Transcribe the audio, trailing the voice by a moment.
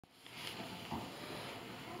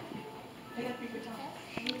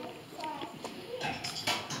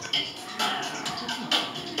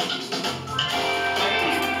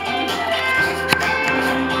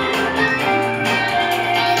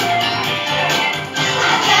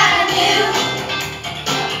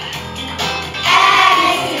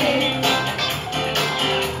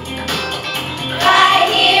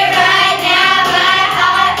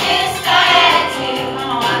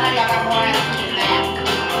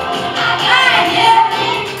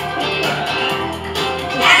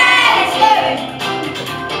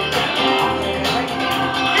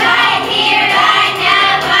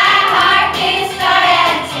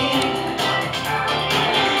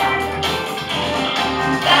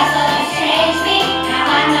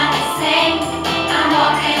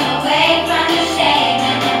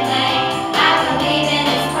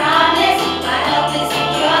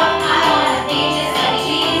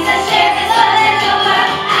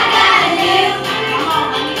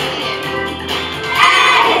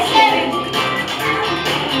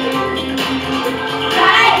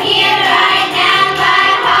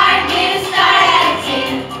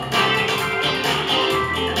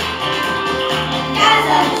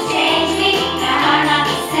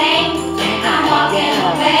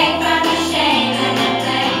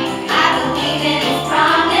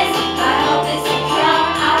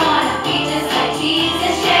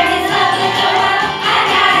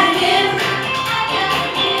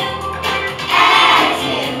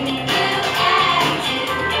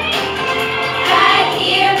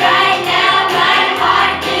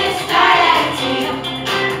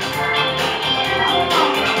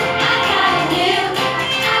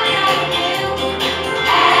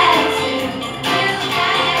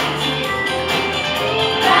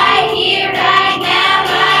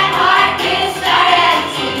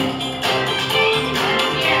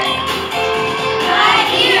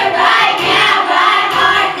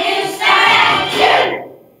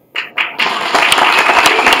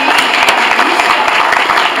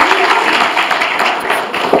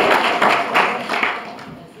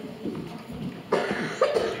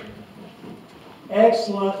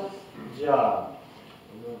Excellent job.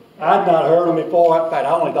 I'd not heard them before. In fact,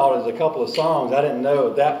 I only thought it was a couple of songs. I didn't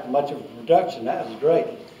know that much of a production. That was great.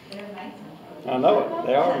 They're amazing. I know it.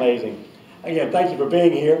 They are amazing. Again, thank you for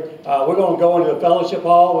being here. We're going to go into the fellowship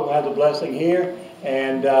hall. We're going to have the blessing here.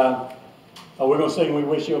 And we're going to sing We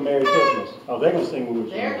Wish You a Merry Christmas. Oh, they're going to sing We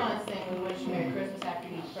Wish You a Merry Christmas. They're going to sing We Wish You a Merry Christmas after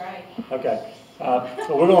you pray. Okay.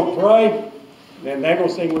 So we're going to pray. Then they're going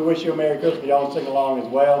to sing We Wish You a Merry Christmas. Y'all sing along as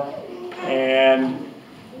well. And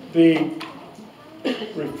the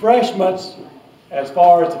refreshments, as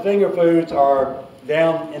far as the finger foods, are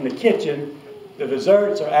down in the kitchen. The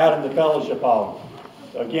desserts are out in the fellowship hall.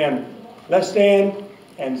 So again, let's stand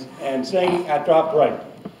and sing after I pray.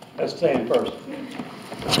 Let's stand first.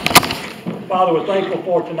 Father, we're thankful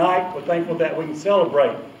for tonight. We're thankful that we can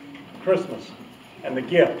celebrate Christmas and the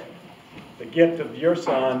gift of your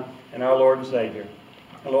Son and our Lord and Savior.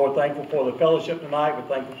 And Lord, thankful for the fellowship tonight. We're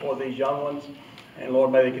thankful for these young ones. And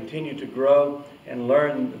Lord, may they continue to grow and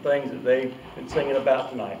learn the things that they've been singing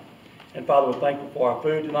about tonight. And Father, we're thankful for our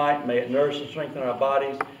food tonight. May it nourish and strengthen our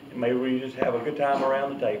bodies. And may we just have a good time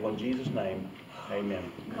around the table. In Jesus' name, amen.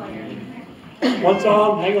 One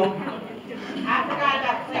song, hang on. I forgot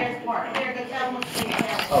about Claire's part. Claire, go tell them what you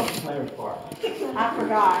tell them. Oh, Claire's part. I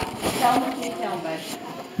forgot. Tell them what you tell them, baby.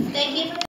 Thank you for